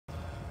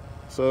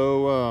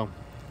So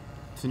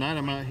tonight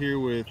I'm out here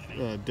with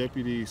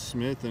Deputy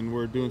Smith, and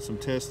we're doing some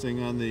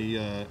testing on the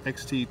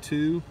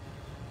XT2.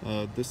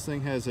 This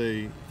thing has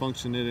a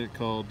function in it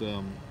called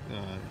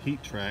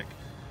Heat Track,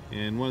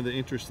 and one of the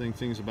interesting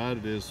things about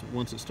it is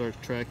once it starts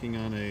tracking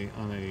on a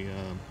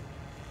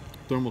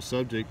thermal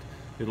subject,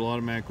 it'll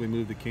automatically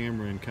move the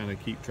camera and kind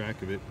of keep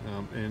track of it.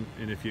 And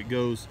if it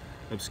goes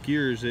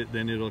obscures it,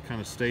 then it'll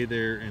kind of stay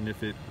there, and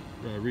if it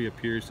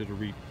reappears, it'll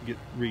get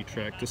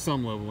retracked to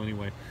some level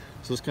anyway.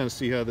 So let's kind of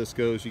see how this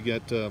goes. You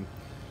got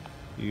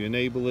you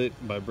enable it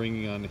by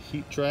bringing on the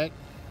Heat Track,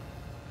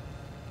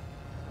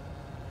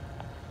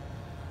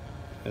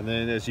 and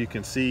then as you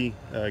can see,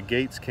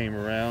 Gates came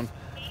around,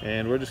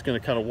 and we're just going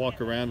to kind of walk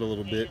around a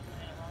little bit.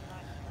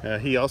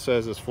 He also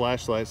has his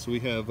flashlight, so we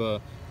have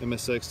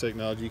MSX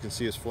technology. You can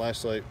see his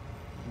flashlight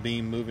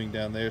beam moving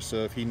down there,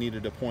 so if he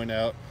needed to point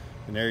out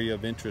an area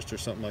of interest or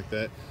something like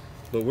that.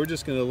 But we're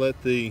just going to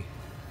let the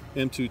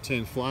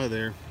M210 fly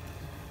there,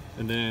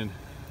 and then,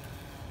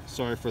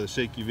 sorry for the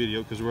shaky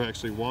video because we're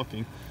actually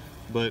walking,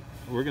 but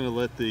we're going to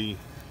let the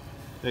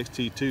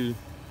XT2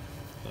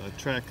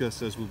 track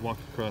us as we walk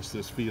across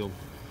this field.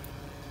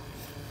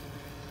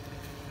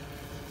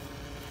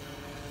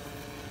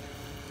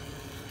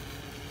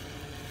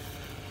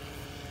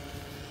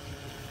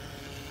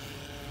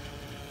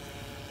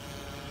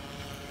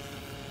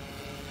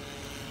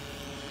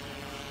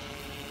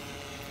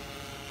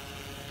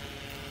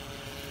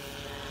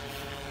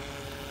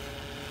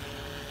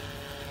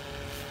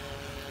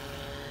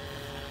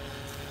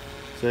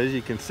 So as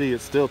you can see,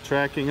 it's still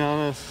tracking on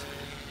us,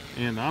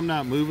 and I'm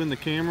not moving the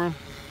camera.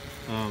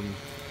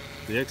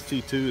 The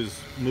XT2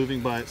 is moving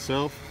by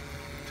itself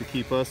to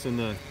keep us in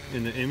the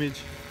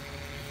image.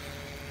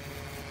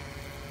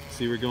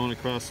 See, we're going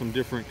across some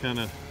different kind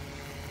of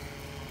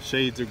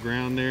shades of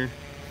ground there.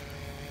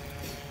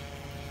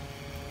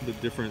 A bit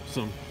different,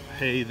 some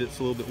hay that's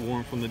a little bit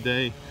warm from the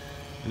day,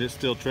 and it's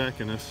still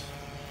tracking us.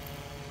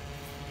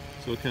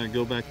 So we'll kind of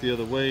go back the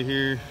other way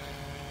here,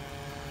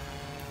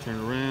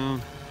 turn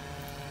around.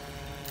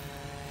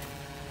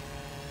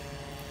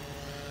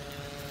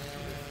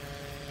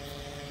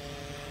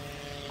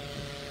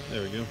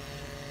 There we go.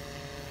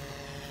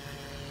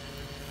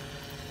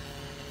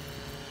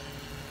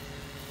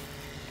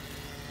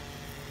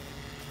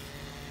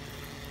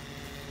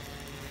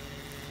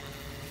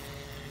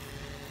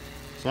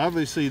 So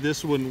obviously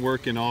this wouldn't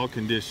work in all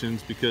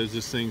conditions because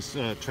this thing's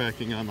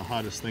tracking on the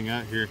hottest thing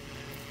out here.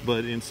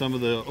 But in some of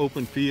the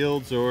open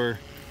fields or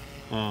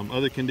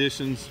other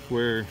conditions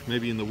where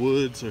maybe in the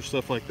woods or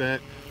stuff like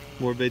that,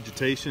 more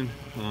vegetation,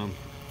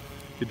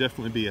 could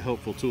definitely be a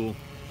helpful tool.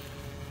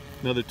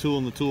 Another tool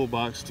in the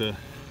toolbox to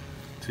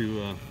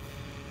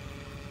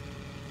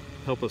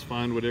help us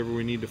find whatever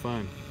we need to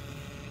find.